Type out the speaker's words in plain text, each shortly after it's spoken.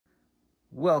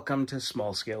Welcome to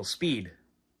Small Scale Speed.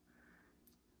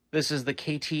 This is the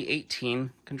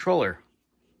KT18 controller.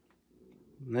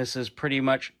 This is pretty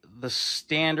much the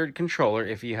standard controller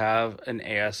if you have an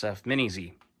ASF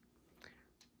Mini-Z.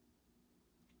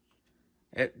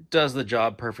 It does the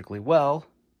job perfectly well,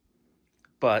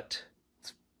 but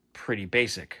it's pretty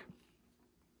basic.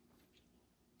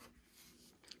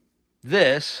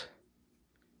 This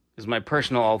is my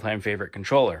personal all-time favorite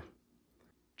controller.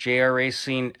 JR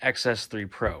Racing XS3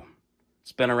 Pro.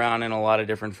 It's been around in a lot of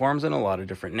different forms and a lot of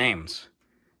different names.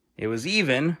 It was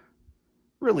even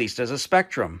released as a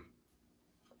Spectrum.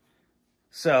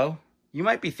 So, you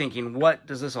might be thinking, what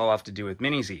does this all have to do with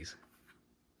Mini-Zs?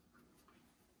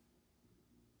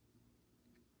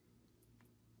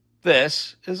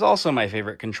 This is also my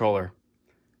favorite controller.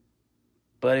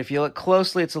 But if you look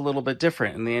closely, it's a little bit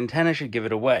different, and the antenna should give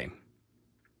it away.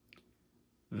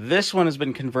 This one has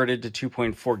been converted to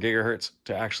 2.4 gigahertz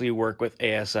to actually work with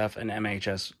ASF and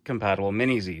MHS compatible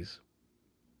Mini-Zs.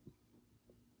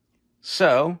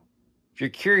 So, if you're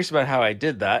curious about how I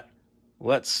did that,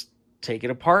 let's take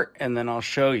it apart and then I'll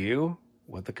show you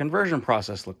what the conversion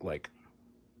process looked like.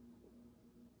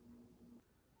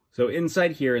 So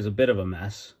inside here is a bit of a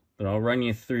mess, but I'll run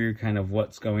you through kind of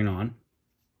what's going on.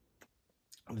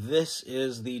 This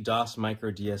is the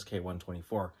Dasmikro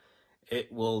DSK-124. It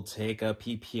will take a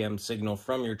PPM signal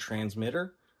from your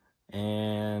transmitter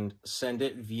and send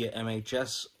it via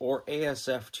MHS or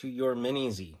ASF to your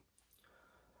Mini-Z.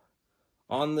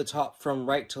 On the top from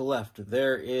right to left,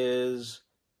 there is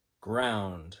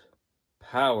ground,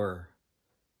 power,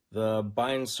 the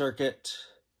bind circuit,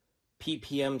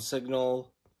 PPM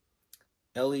signal,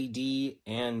 LED,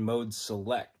 and mode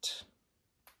select.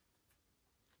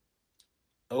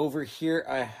 Over here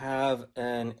I have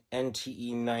an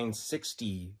NTE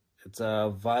 960. It's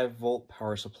a 5-volt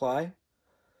power supply.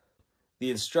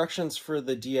 The instructions for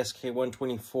the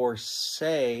DSK-124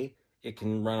 say it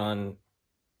can run on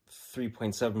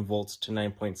 3.7 volts to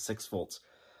 9.6 volts.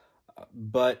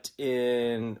 But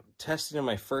in testing on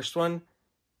my first one,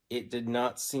 it did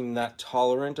not seem that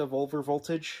tolerant of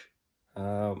overvoltage.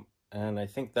 And I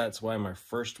think that's why my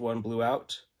first one blew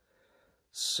out.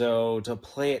 So to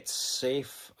play it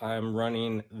safe, I'm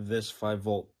running this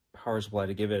 5-volt power supply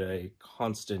to give it a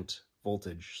constant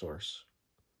voltage source.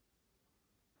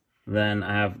 Then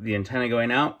I have the antenna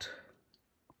going out.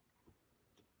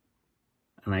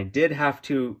 And I did have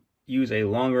to use a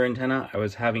longer antenna. I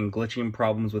was having glitching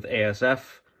problems with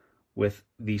ASF with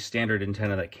the standard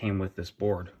antenna that came with this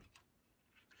board.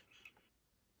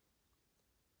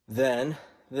 Then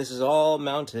this is all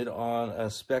mounted on a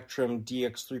Spectrum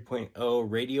DX 3.0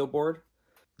 radio board.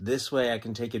 This way I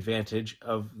can take advantage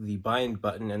of the bind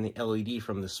button and the LED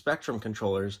from the Spectrum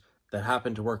controllers that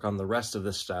happen to work on the rest of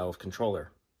this style of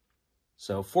controller.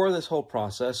 So for this whole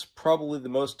process, probably the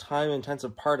most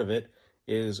time-intensive part of it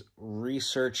is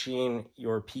researching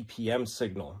your PPM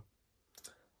signal.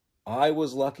 I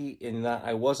was lucky in that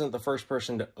I wasn't the first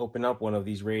person to open up one of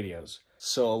these radios,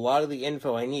 so a lot of the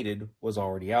info I needed was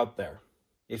already out there.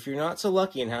 If you're not so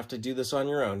lucky and have to do this on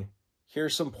your own,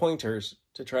 here's some pointers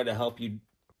to try to help you.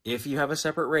 If you have a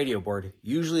separate radio board,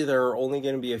 usually there are only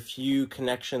going to be a few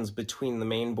connections between the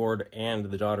main board and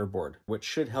the daughter board, which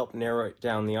should help narrow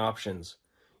down the options.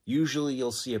 Usually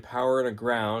you'll see a power and a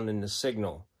ground and a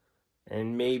signal,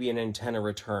 and maybe an antenna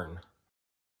return.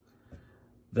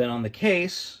 Then on the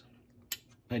case,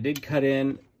 I did cut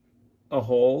in a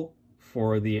hole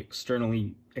for the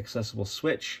externally accessible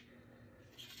switch.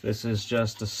 This is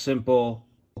just a simple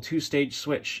 2-stage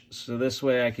switch, so this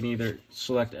way I can either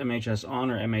select MHS on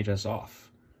or MHS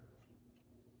off.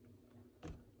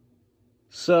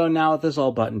 So now with this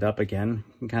all buttoned up again,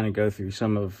 I can kind of go through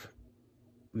some of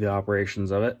the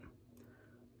operations of it.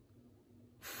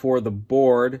 For the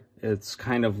board, it's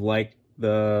kind of like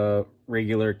the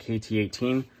regular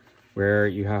KT18, where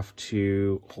you have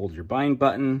to hold your bind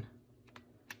button,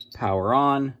 power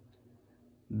on.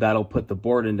 That'll put the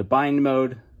board into bind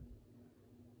mode.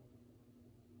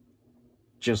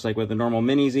 Just like with a normal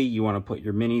Mini-Z, you want to put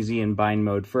your Mini-Z in bind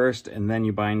mode first, and then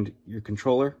you bind your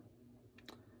controller.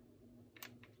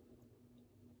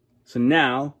 So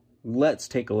now, let's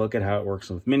take a look at how it works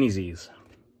with Mini-Zs.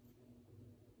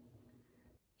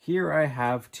 Here I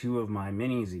have two of my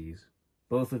Mini-Zs.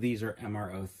 Both of these are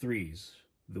MR03s.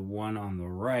 The one on the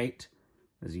right,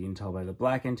 as you can tell by the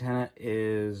black antenna,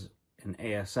 is an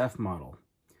ASF model.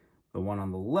 The one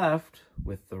on the left,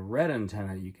 with the red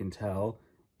antenna, you can tell,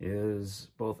 is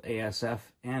both ASF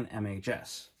and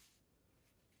MHS.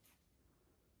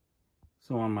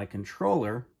 So on my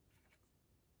controller,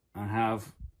 I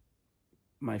have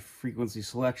my frequency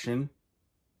selection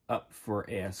up for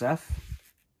ASF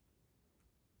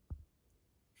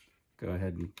Go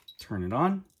ahead and turn it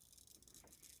on.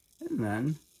 And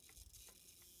then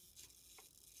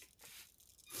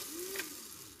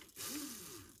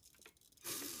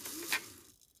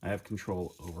I have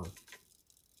control over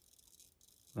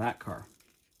that car.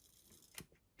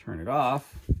 Turn it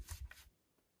off.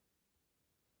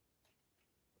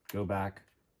 Go back,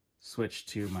 switch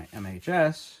to my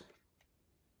MHS.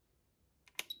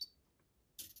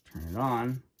 Turn it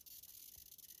on.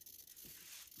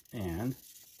 And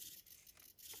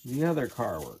the other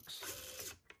car works.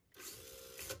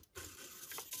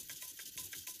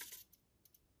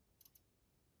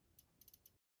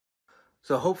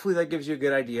 So hopefully that gives you a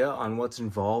good idea on what's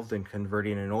involved in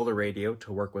converting an older radio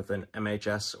to work with an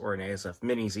MHS or an ASF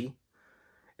Mini-Z.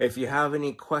 If you have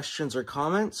any questions or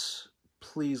comments,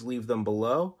 please leave them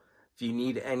below. If you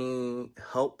need any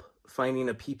help finding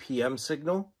a PPM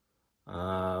signal,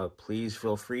 please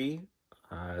feel free.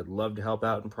 I'd love to help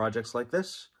out in projects like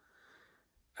this.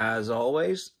 As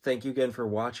always, thank you again for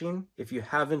watching. If you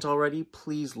haven't already,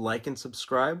 please like and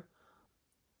subscribe.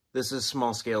 This is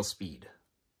Small Scale Speed.